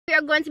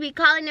are going to be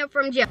calling them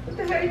from jail. What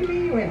the hell you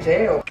mean you in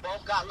jail?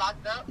 Both got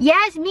locked up?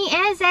 Yes, me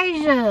and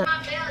Zasia.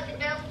 My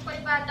bail for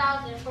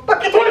 25,000.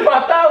 Fucking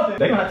 25,000.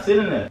 They gonna have to sit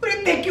in there. Who do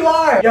you think you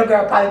are? Your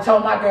girl probably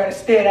told my girl to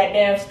steal that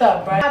damn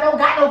stuff, bro. I don't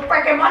got no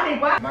freaking money,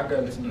 bro. My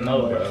girl listen to me.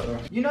 No, bro. So.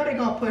 You know they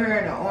gonna put her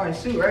in an orange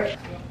suit, right?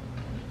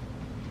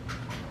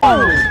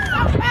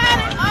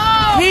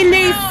 He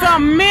needs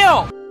some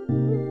milk.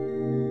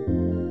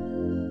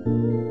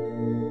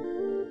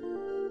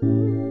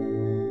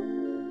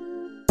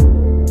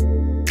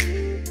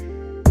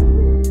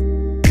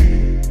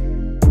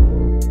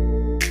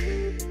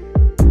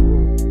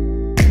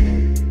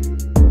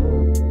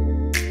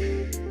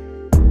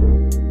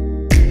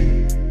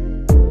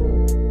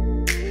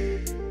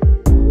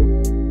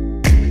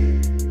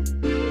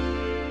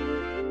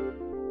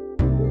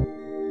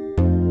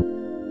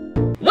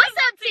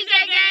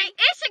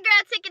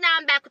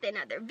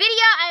 Another video.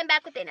 I am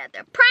back with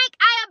another prank.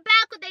 I am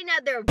back with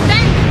another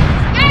bang.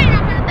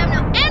 I'm gonna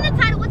thumbnail and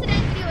the title what today's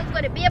video is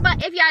going to be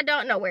about. If y'all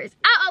don't know words,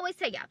 I always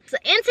tell y'all. So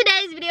in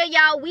today's video,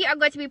 y'all, we are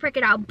going to be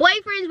pranking our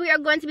boyfriends. We are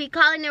going to be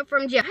calling them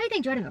from jail. How you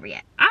think Jordan over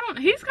yet?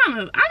 He's kind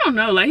of, I don't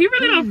know, like he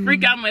really don't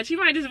freak out much. He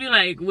might just be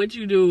like, what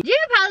you do? Jimmy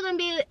probably gonna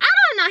be, I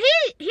don't know,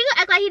 he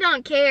gonna act like he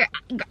don't care.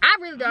 I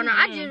really don't know.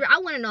 I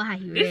want to know how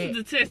he reacts. This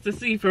is the test to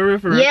see for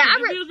real. Yeah,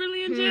 if he was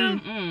really in jail.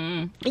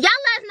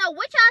 Y'all let us know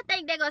what y'all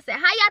think they're gonna say, how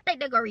y'all think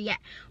they're gonna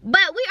react.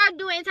 But we are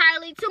doing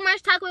entirely too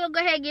much talk. We're gonna go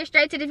ahead and get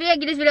straight to this video.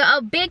 Give this video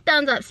a big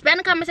thumbs up, spam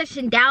the comment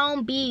section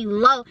down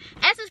below,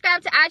 and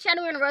subscribe to our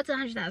channel. We're on the road to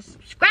 100,000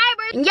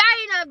 subscribers. And y'all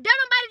already know, if don't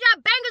nobody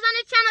drop bangers on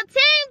this channel,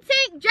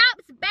 Tink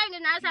drops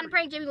bangers. Now it's time to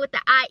prank Jimmy with the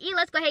IE.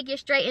 Let's go ahead and get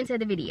straight into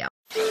the video.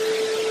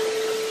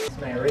 This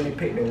man really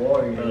picked the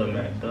Warriors.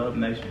 Man, Dub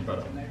Nation,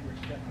 bro.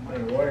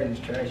 The Warriors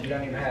is trash. You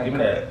don't even have. Give me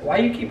that. Why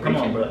you keep Come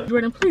preaching? on, bro.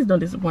 Jordan, please don't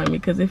disappoint me,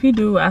 because if he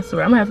do, I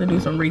swear, I'm gonna have to do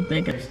some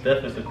rethinking.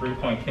 Steph is the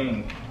 3-point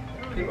king.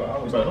 People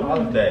always Bro,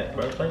 who is that,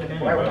 bro? Play the game,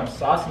 Why bro. when I'm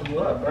saucing you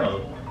up,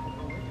 bro?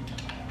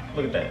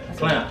 Look at that.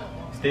 Slam.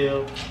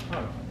 Steal.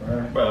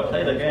 Bro. Bro,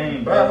 play the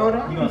game, Bro, bro. hold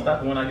on. You gonna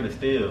stop it when I get a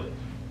steal.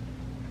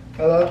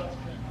 Hello?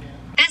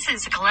 This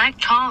is a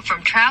collect call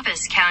from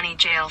Travis County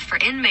Jail for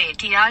inmate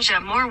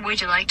Diaja Moore.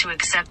 Would you like to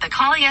accept the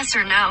call, yes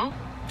or no?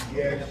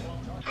 Yes.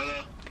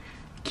 Hello?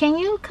 Can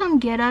you come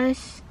get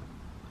us?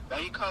 Why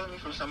you calling me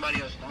from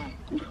somebody else's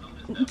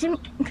phone?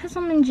 Because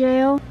I'm in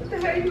jail. What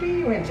the hell you mean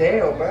you in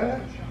jail,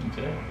 bro?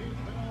 Okay.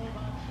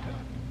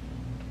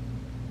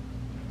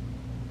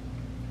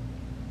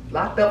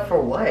 Locked up for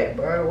what,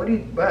 bro? What do you,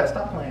 bro?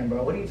 Stop playing,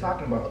 bro. What are you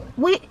talking about?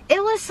 It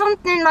was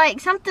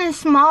something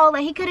small.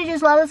 Like he could have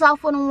just let us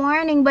off with a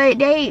warning, but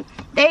they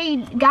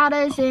got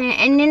us,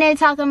 and then they're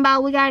talking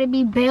about we gotta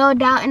be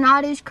bailed out and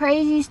all this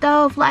crazy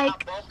stuff.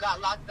 Like, Both got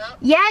locked up?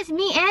 yes,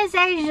 me and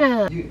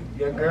Zasia.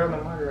 Your girl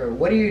and my girl.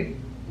 What do you,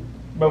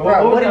 But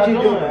bro? What did you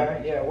do, doing?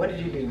 bro? Yeah, what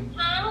did you do?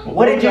 Huh?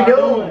 What did you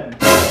do?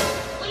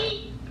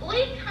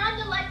 We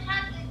kind of like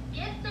tried to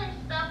get some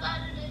stuff out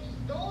of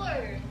the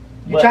store.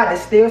 You tried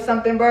to steal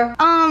something, bro?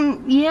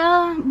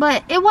 Yeah,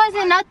 but it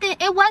wasn't nothing.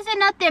 It wasn't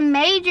nothing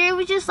major. It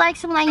was just like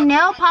some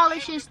nail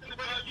polishes.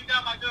 You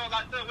got my girl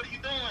locked up. What are you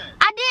doing?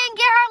 I didn't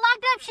get her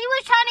locked up. She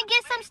was trying to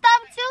get some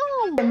stuff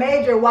too.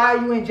 Major, why are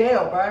you in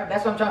jail, bro?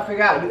 That's what I'm trying to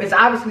figure out. It's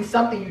obviously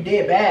something you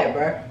did bad,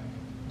 bro.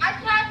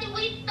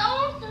 We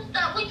stole some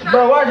stuff. We tried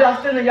Bro, why y'all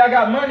stealing? Y'all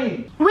got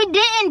money. We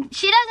didn't.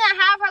 She doesn't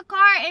have her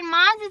car, and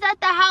mine's is at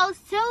the house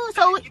too.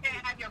 So. You didn't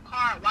have your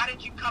car. Why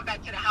did you come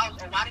back to the house,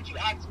 or why did you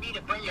ask me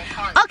to bring your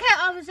car? Okay,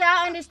 officer,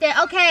 I understand.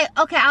 Okay,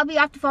 I'll be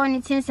off the phone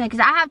in 10 seconds.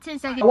 I have 10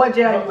 seconds. What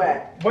jail you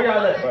at? Where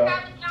y'all at, bro?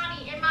 Travis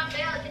County, and my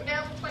bail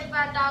for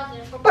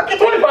 25,000. Fucking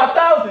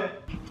 25,000.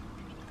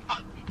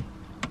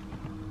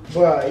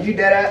 Bro, you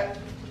dead at?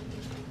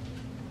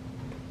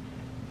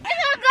 Go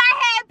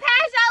ahead,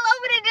 pass all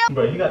over the deal.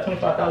 Bro, you got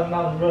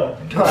 $25,000, bro.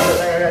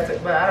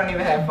 Bro, I don't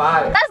even have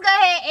 5. Let's go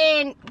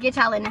ahead and get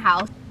y'all in the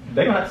house.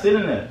 They gonna have to sit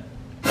in there.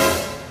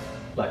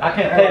 Like, I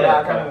can't pay I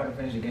that, kind of bro. want to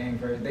finish the game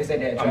first. They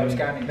said that Travis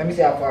County. Let me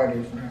see how far it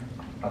is from here.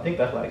 I think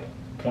that's like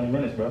 20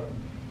 minutes, bro.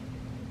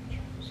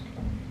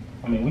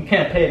 I mean, we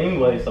can't pay it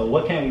anyway, so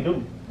what can we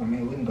do? I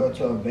mean, we can go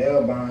to a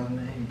bail bond and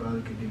then he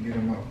probably could get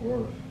him up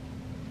for us.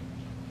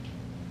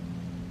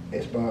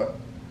 It's about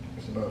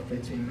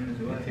 15 minutes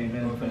away. 15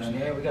 minutes, man.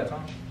 Yeah, we got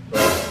time.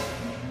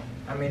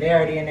 I mean, they're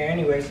already in there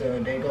anyway,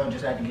 so they gonna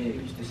just have to get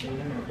used to seeing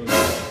them.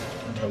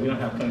 Bro, we don't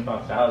have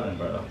 25,000,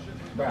 bro.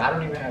 Bro, I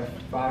don't even have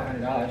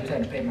 $500. I just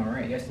had to pay my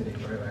rent yesterday,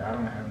 bro. Like, I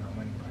don't have no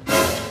money,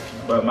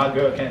 bro. Bro, my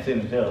girl can't sit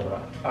in jail,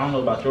 bro. I don't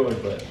know about yours,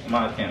 but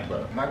mine can't,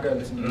 bro. My girl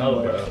listen to me.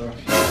 No, bro. So,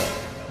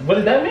 What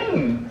does that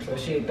mean? so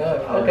she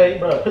does. Okay,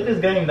 bro, put this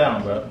game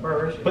down, bro.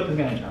 Bro, Put this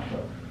game down, bro.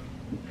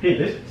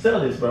 Here, sell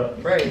this, bro.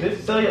 Bro,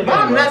 Sell your game,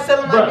 I'm bro. not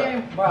selling my Bro,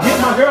 game, bro.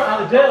 Get my girl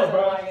out of jail,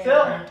 bro. I'm not selling my game,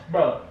 Sell,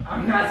 bro.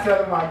 I'm not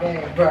selling my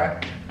game, bro.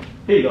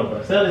 Here you go,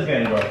 bro. Sell this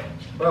game, bro.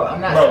 Bro,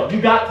 I'm not. Bro,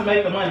 you got to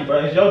make the money,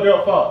 bro. It's your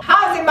girl's fault.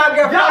 How is it my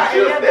girl? Y'all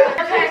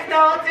shoot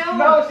No,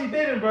 No, she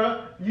didn't,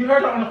 bro. You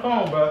heard her on the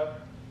phone, bro.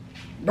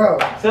 bro.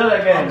 Sell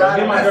that game, Oh, bro. God,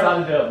 Get my I'm girl not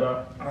out of jail,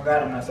 bro. Oh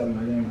God, I'm not selling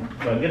my game, bro.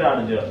 Bro, get out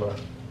of jail, bro.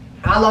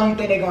 How long you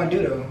think they gonna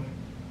do though?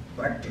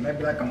 Like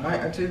maybe like a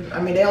month or two.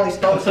 I mean, they only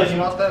stole some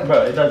small stuff.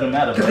 Bro, it doesn't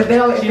matter. Because if they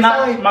only,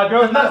 my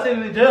girl's not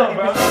sitting in jail,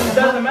 bro. It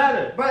doesn't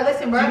matter. Bro,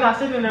 listen, bro. She's not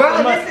sitting in there. Bro,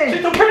 for much. listen.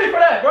 She's too pretty for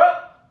that,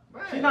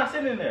 bro. She's not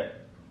sitting in there.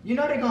 You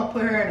know they gonna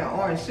put her in an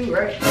orange suit,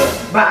 right?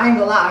 But I ain't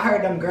gonna lie, I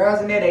heard them girls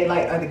in there, they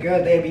like other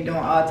girls, they be doing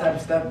all type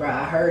of stuff, bro.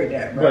 I heard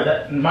that, bro.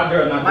 My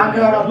girl not my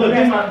girl don't look,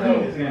 do my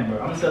that. this game, bro.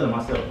 I'm selling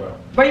myself, bro.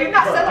 But you're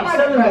not selling my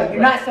game, bro. You're bro.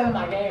 not selling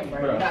my game,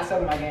 bro. You're not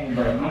selling my game,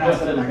 bro. You're not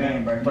selling my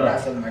game, bro. You're not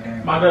selling my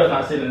game. My girl's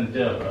not sitting in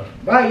jail, bro.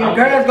 Bro, your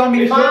girl's gonna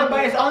be fine,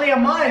 but it's only a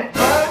month,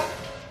 bro.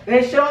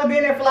 They should only be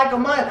in there for like a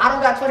month. I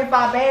don't got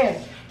 25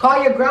 bands.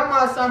 Call your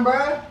grandma or something,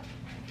 bro.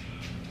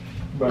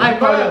 Bro, Like,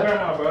 call bro. your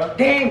grandma, bro.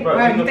 Dang,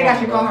 bro. You think I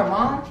should call her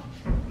mom?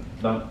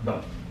 Don't.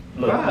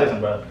 Look, listen,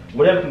 bro.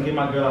 Whatever can get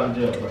my girl out of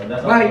jail, bro.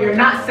 That's all. Bro, you're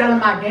not selling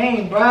my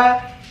game, bro.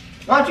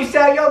 Why don't you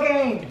sell your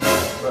game?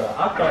 Bro,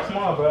 I start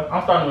small, bro.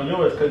 I'm starting with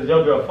yours because it's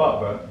your girl fault,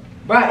 bro.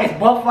 Bro, it's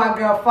both of our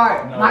girl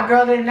fault. No. My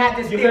girl didn't have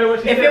to steal.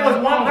 If it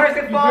was one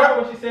person's fault, you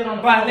heard what she said on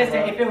the phone, bro, listen,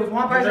 if it was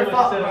one person's what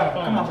fault, she bro, said on the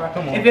phone. come on, bro.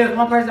 Come on. If it was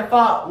one person's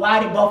fault, why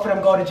did both of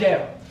them go to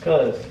jail?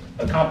 Cause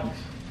accomplice.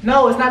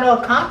 No, it's not no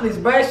accomplice,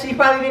 bro. She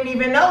probably didn't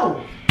even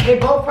know. They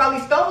both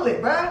probably stole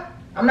it, bro.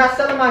 I'm not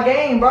selling my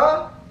game,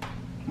 bro.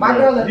 My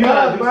girl a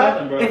thug,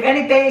 bro. If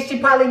anything, she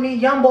probably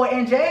meet Youngboy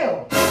in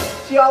jail.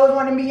 She always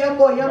wanted to meet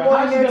Youngboy.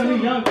 Youngboy in there too.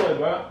 Youngboy,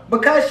 bro?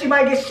 Because she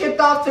might get shipped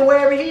off to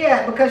wherever he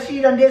at. Because she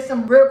done did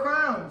some real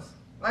crimes.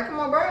 Like, come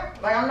on, bro.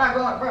 Like, I'm not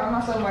going, bro. I'm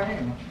not selling my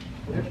game.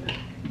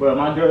 Bro,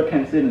 my girl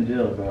can't sit in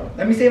jail, bro.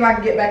 Let me see if I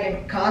can get back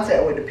in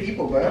contact with the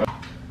people, bro.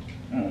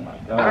 Oh my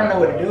God. I don't know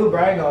what to do, bro.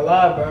 I ain't gonna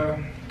lie,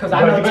 bro. Cause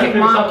I know Tink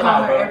mom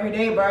call her every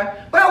day, bro.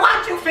 Bro,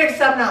 why don't you figure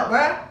something out,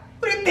 bro?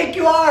 Who do you think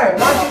you are?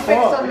 Why don't you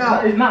figure something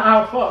out? It's not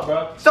our fault,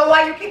 bro. So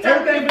why you keep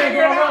telling me to Everything been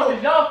figure it going wrong. out?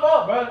 It's y'all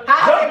fault, bro.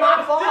 How is it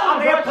my fault?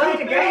 I'm here playing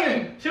the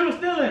game. She was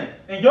stealing.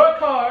 In your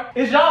car,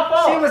 it's y'all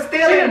fault. She was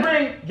stealing. She didn't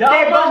bring y'all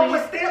They both money.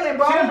 was stealing,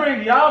 bro. She didn't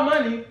bring y'all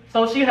money,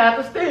 so she had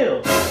to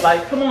steal.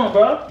 Like, come on,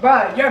 bro.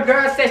 Bro, your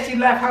girl said she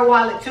left her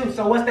wallet too.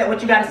 So what's that?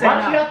 What you gotta say Why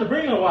now? she have to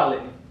bring her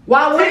wallet?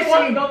 Why would She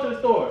wanted to she? go to the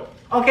store.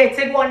 Okay,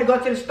 Tink wanted to go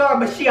to the store,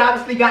 but she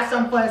obviously got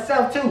something for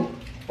herself too.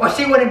 Or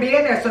she wouldn't be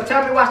in there. So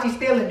tell me why she's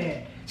stealing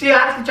then. She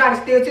obviously tried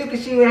to steal too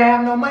because she would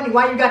have no money.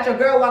 Why you got your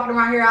girl walking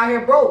around here out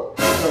here broke?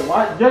 So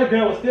why your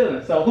girl was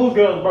stealing? So whose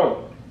girl was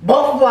broke?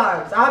 Both of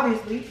ours,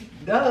 obviously.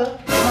 Duh.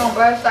 Come on,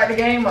 bro. Start the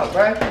game up,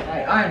 bro. Like,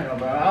 I don't know,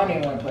 bro. I don't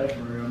even want to play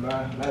for real, bro.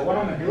 Like, what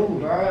I'm gonna do,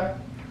 bro?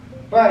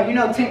 Bro, you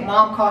know Tink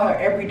mom call her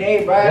every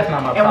day, bro. That's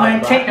not my and when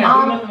problem, bro. I Tink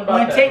can't do nothing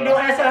about that, Tink bro.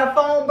 don't answer her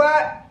phone,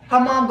 bro, her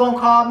mom gonna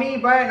call me,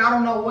 bro, and I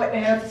don't know what the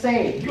hell to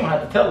say. You don't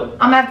have to tell her.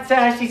 I'm gonna have to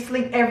tell her she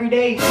sleep every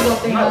day.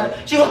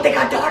 She gonna think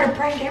her daughter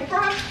pregnant,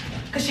 bro.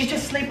 Cause she's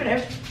just sleeping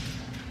every.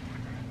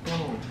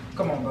 Bro,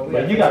 come on, bro.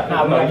 But you got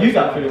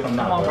to figure something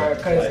out, Come on, bro.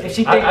 Cause Like, if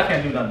she think I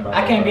can't do nothing about I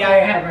that, can't be bro. out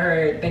here having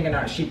her thinking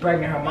that she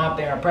pregnant, her mom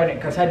thinking her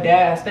pregnant, cause her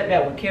dad,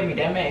 stepdad would kill me.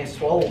 That man is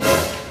swole, bro.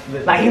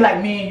 Listen. Like he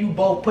like me and you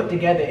both put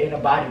together in a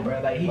body, bro.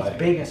 Like he's Like-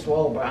 big and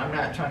swole, bro. I'm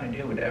not trying to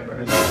deal with that,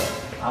 bro.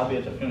 I'll be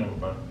at your funeral,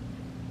 bro.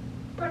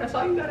 Bro, that's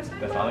all you gotta say.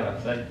 That's bro. all I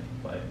gotta say.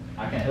 Like,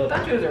 I can't I help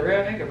thought it. you was a real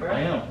nigga, bro. I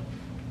am.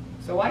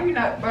 So why you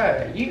not,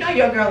 bro? You know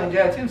your girl in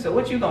jail too. So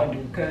what you gonna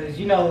do? Cause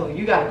you know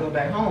you gotta go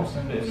back home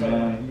soon. So.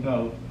 Man, you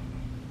know,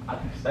 I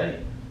can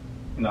stay.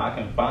 You know, I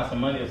can find some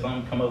money or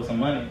something, come up with some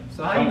money.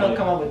 So how you gonna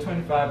come up with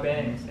 25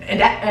 bands? And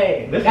that,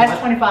 hey, Listen, that's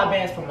 25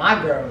 bands for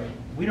my girl.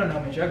 We don't know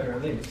how much your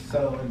girl is,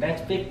 so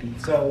that's 50.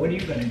 So what are you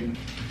gonna do?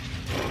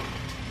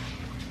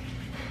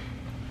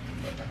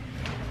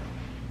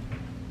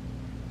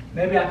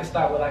 Maybe I can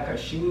start with like her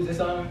shoes or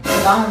something.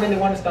 'Cause I don't really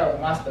want to start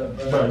with my stuff,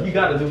 bro. Bro, you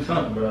gotta do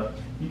something, bro.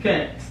 You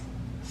can't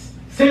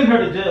send her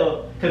to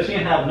jail because she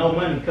didn't have no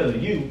money because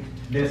of you,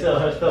 then sell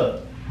her stuff.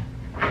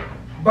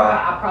 Bro,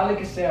 I probably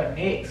could sell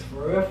Knicks,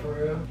 for real, for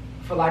real.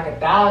 For like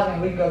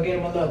 1,000, we can go get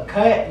him a little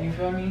cut, you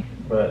feel me?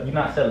 Bro, you're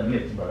not selling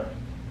Knicks, bro.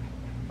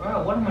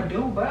 Bro, what am I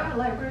do, bro?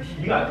 Like, bro,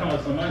 You gotta come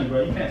with some money,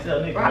 bro. You can't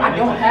sell Knicks. bro, I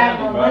don't have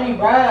no money,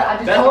 bro. I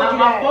just That's told not you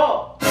my that.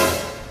 fault.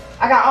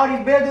 I got all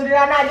these bills due. Did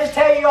I not just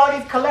tell you all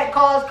these collect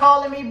calls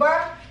calling me, bro?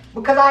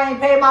 Because I ain't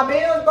paid my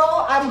bills,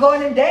 bro. I'm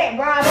going in debt,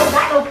 bro. I don't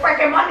got no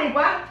freaking money,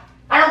 bro.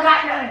 I don't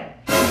got nothing.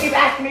 You keep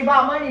asking me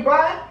about money, bro.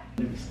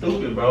 You're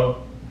stupid, bro.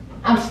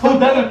 I'm Who stupid.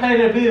 doesn't pay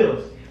their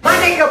bills? My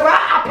nigga, bro,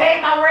 I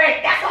paid my rent.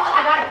 That's all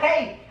I gotta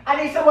pay.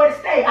 I need somewhere to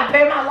stay. I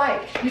pay my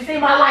light. You see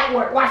my light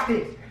work. Watch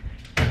this.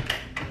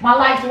 My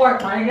lights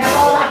work, my nigga. That's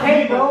all I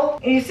pay, bro.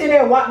 And you sit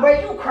there, what, bro?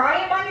 You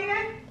crying, my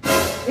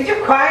nigga? Is you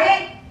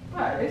crying?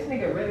 Bro, this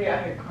nigga really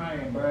out here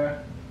crying, bro.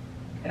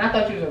 And I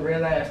thought you was a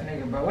real ass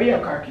nigga, bro. Where your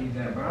car keys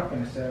at, bro? I'm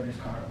gonna sell this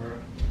car, bro.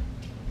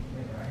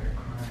 Nigga out here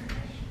crying.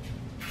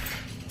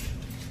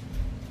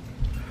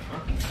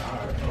 Fucking car,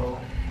 bro.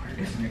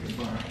 This nigga,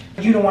 bro.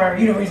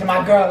 You the reason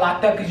my girl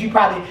locked up, cause your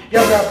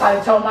girl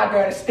probably told my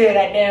girl to steal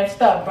that damn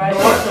stuff, bro.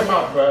 Watch your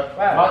mouth, bro.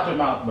 Right. Watch your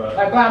mouth, bro.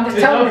 Like, bro, I'm just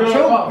It's telling your the girl's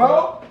truth, fault,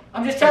 bro.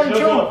 I'm just telling the It's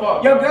your truth. girl's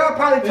fault, Your bro. girl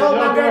probably It's told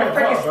your my girl to girl's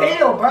freaking fault, bro.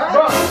 steal, bro.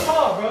 Bro, who's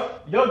fault, bro?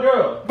 Your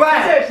girl. But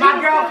She said she my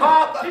was girl stealing.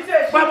 called, She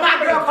said she but was my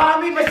girl stealing. called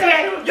me, but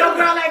said your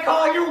girl ain't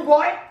call you,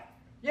 boy.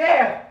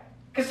 Yeah,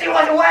 cause she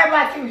wasn't worried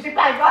about you. She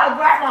probably called her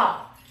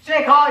grandma. She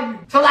ain't call you.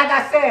 So like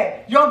I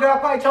said, your girl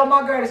probably told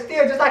my girl to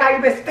steal just like how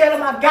you been stealing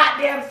my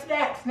goddamn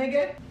snacks,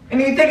 nigga. And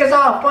you think it's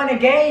all fun and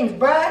games,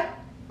 bruh?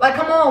 Like,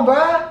 come on,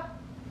 bruh.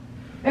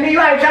 And then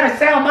you ain't trying to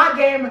sell my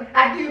game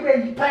after you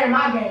been playing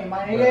my game, my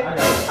nigga. Bro,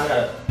 I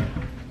gotta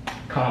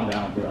calm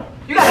down, bro.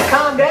 You gotta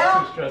calm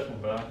down? It's too stressful,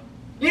 bro.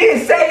 You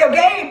didn't sell your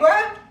game,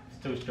 bruh.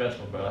 It's too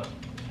stressful, bro.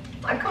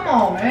 Like, come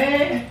on,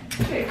 man.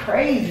 Shit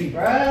crazy,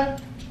 bruh.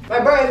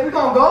 Like, bruh, is we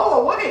gonna go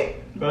or what?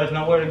 Bro, there's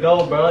nowhere to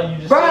go, bro. You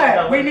just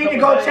Bruh, we need to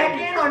go check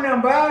in on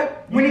them, bruh.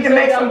 We need to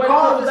make some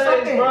calls or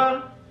something.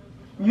 Bro.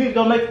 You need to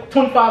go make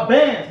 25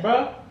 bands,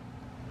 bro.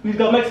 You need to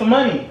go make some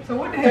money. So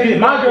what the hell? To get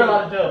my girl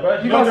out of jail,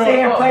 bro. You gonna sit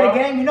here and play the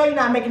game? You know you're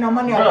not making no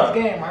money off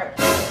this game, right?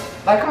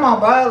 Like, come on,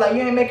 bro. Like,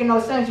 you ain't making no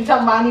sense. You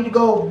talking about I need to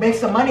go make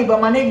some money, but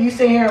my nigga, you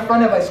sitting here in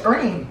front of a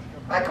screen.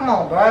 Like, come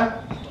on, bro.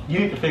 You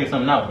need to figure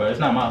something out, bro. It's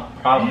not my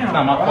problem. Damn, it's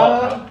not my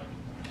fault, bro.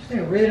 This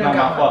nigga really Not done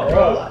got my fault, my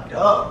girl bro. locked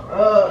up,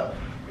 bro.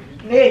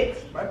 Nix,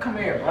 bro, come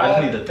here, bro. I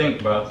just need to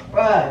think, bro.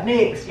 Bruh,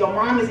 Nix, your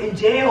mom is in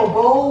jail,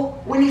 bro.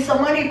 We need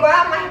some money, bro.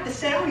 I might have to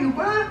sell you,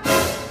 bro.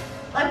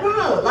 Like,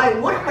 bro,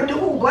 like, what I'ma do,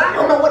 bro? I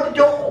don't know what to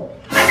do.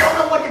 I don't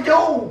know what to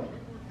do.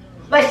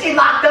 Like, she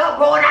locked up,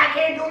 bro, and I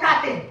can't do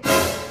nothing.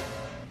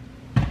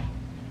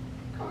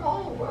 Come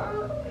on,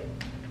 bro.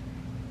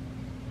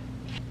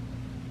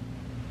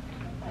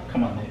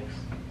 Come on, Nix.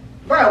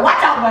 Bro,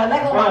 watch out, bro.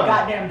 Let go of my Bro.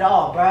 goddamn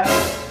dog, bro.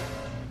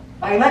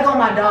 Like, let go of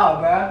my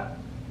dog, bro.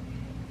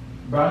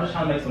 Bro, I'm just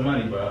trying to make some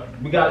money, bro.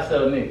 We gotta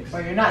sell Nix. Bro,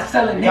 you're not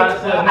selling You Nix, gotta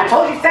bro. sell I Nix.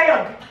 told you sell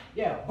your...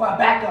 Yeah, bro,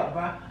 back up,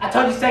 bro. I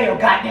told you sell your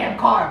goddamn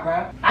car,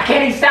 bro. I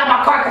can't even sell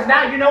my car because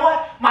now, you know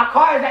what? My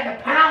car is at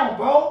the pound,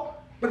 bro.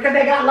 Because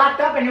they got locked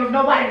up and there was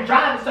nobody to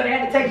drive it, so they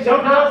had to take it to the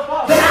pound.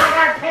 So now I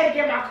gotta pay to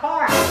get my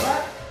car out,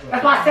 bro.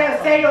 That's why I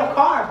said sell your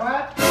car,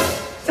 bro.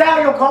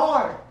 Sell your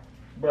car.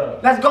 Bro.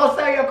 Let's go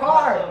sell your I'm not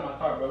car. selling my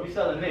car, bro. We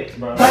selling Nix,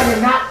 bro. But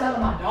you're not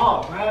selling my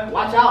dog, bro.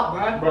 Watch out,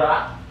 bro.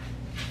 Bro,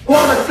 Who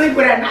I'm gonna sleep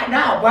with at night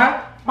now,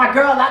 bro? My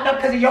girl locked up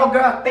because of your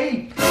girl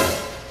thief.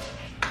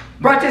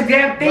 Brought this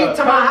damn thief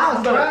to my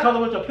house, bro. bro.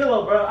 Color with your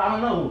pillow, bro. I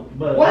don't know,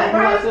 but What, we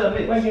gotta bro? sell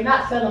Nix. Bro, you're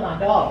not selling my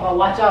dog, bro.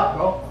 Watch out,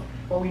 bro.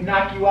 Or we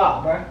knock you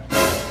out, bro.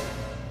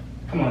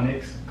 Come on,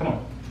 Nix. Come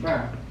on.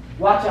 Bro,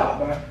 watch out,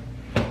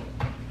 bro.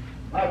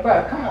 Like,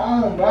 bro, come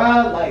on, bro.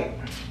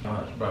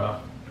 Gosh, bro.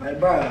 Like,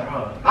 bro,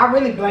 I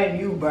really blame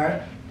you, bro.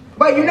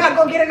 But you're not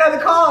gonna get another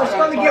call. She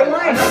only get I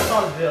one. gotta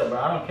call the jail, bro.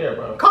 I don't care,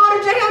 bro. Call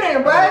the jail then,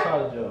 I gotta bro.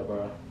 call the jail,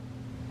 bro.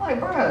 Like,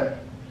 bro.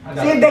 I See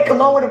gotta- if they can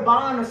lower the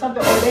bond or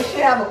something, or they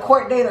should have a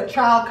court date or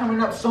trial coming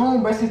up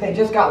soon, bro, since they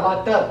just got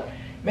locked up.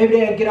 Maybe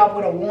they'll get off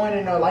with a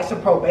warning or like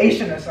some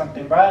probation or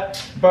something, bro.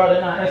 Bro, they're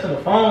not answering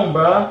the phone,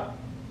 bro.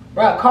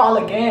 Bro, call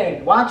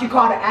again. Why don't you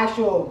call the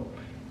actual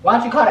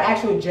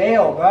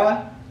jail,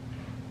 bro?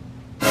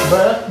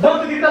 Bro,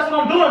 don't think that's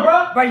what I'm doing,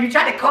 bro. Bro, you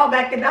try to call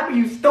back the number,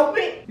 you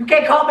stupid? You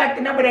can't call back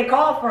the number they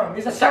call from.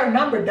 It's a certain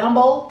number,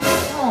 Dumbo.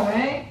 Come on,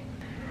 man.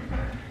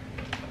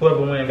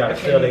 Whoever win got to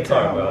sell their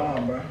car,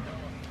 bro. bro.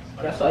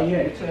 That's all you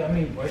had to tell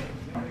me, boy.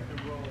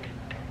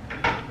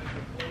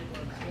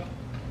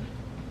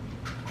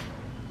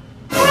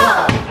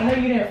 I know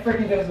you didn't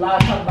freaking just lie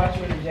talking about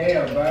you in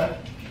jail, bro.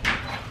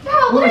 No,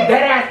 We was what?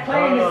 dead ass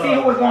playing to see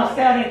who was gonna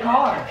sell their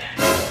car.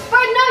 Bro,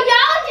 no,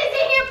 y'all just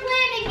in here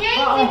playing the game.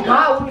 Oh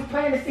God, we was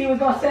playing to see who was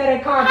gonna sell their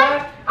car,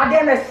 bro. I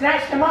damn near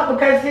snatched him up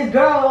because his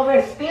girl over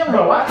there stealing.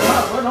 Bro, why?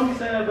 Bro, don't be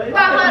saying that, baby.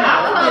 Bro,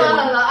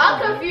 hold on. I'm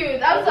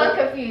confused. I'm so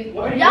confused.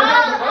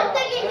 I'm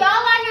thinking y'all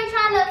out here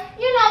trying to,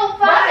 Bro,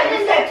 find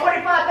you this. said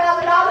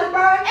 $25,000,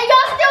 bro. And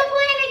y'all still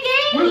playing the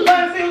game? We was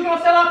trying to see who's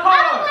gonna sell our I don't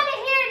car. want to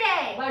hear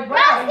that. Like, bro,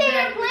 Y'all still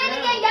here playing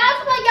the game.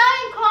 Y'all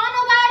didn't call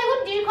nobody.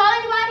 Did you call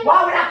anybody? Why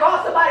would I call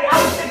somebody? I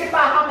was thinking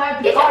about how I'm gonna have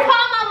to Did you call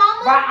call my mama?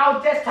 Bro, I was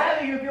just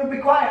telling you if you'll be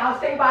quiet. I was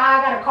thinking about how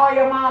I gotta call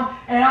your mom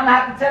and I'm gonna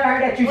have to tell her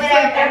that you Whatever.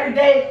 sleep every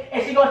day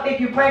and she gonna think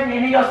you pregnant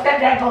and then your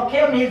stepdad gonna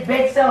kill me his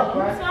big self,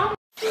 bro.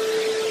 So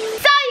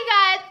you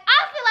guys, I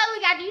feel like we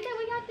got. Do you think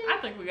we got this? I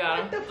think we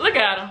got him. Look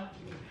at him.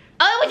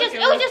 Oh, it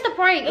was just a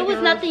prank. It was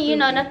nothing,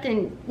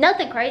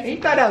 nothing crazy.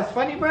 You thought that was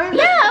funny, bro?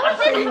 Yeah, it was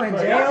said just. you in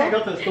Bro, y'all can't jail.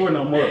 go to the store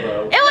no more,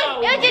 bro. It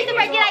was just a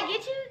prank. Did I get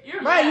you?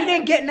 You're Bro, mad. you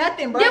didn't get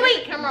nothing, bro. Did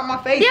we- Camera on my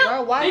face, Did-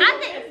 bro. Why? I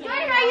think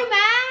Jordan, are you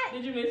mad?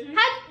 Did you miss me?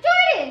 How,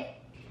 Jordan,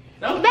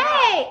 No.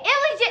 babe, it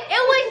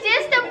was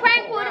just a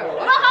prank with her.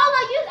 But hold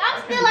on, I'm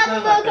still like a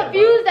little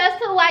confused as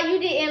to why you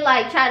didn't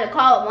like try to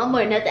call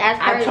mama or nothing.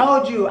 Ask her. I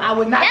told you I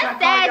was not That's trying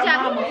to call sad, your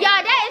y'all. mama.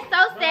 Y'all, that is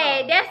so sad.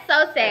 That's so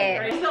sad.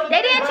 They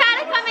didn't try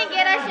to come and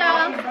get us,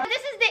 y'all.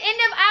 This is the end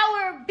of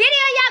our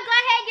video. Y'all go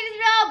ahead and give this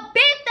video a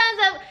big thumbs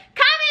up.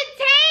 Comment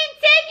Team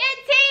Tink and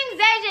Team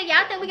Zaja.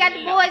 Y'all think we got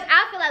the boys? I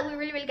feel like we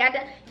really got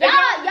the.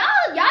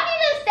 Y'all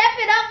need to step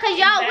it up, cause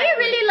y'all we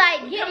really like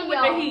Come getting with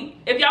the y'all. heat.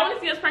 If y'all want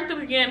to see us prank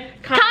them again,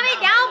 Comment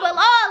down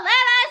below.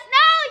 Let us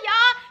know,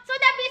 y'all. So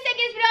with that being said,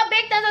 give this video a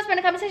big thumbs up in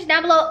the comment section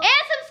down below,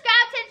 and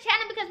subscribe to the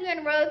channel because we're on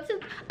the road to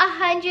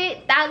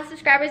 100,000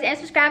 subscribers. And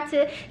subscribe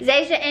to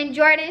Zaja and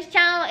Jordan's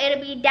channel.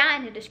 It'll be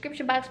down in the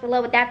description box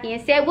below. With that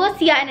being said, we'll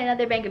see y'all in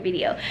another banger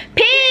video.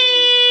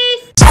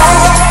 Peace.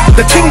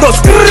 The king goes.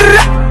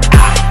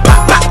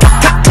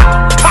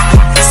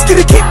 you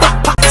to keep my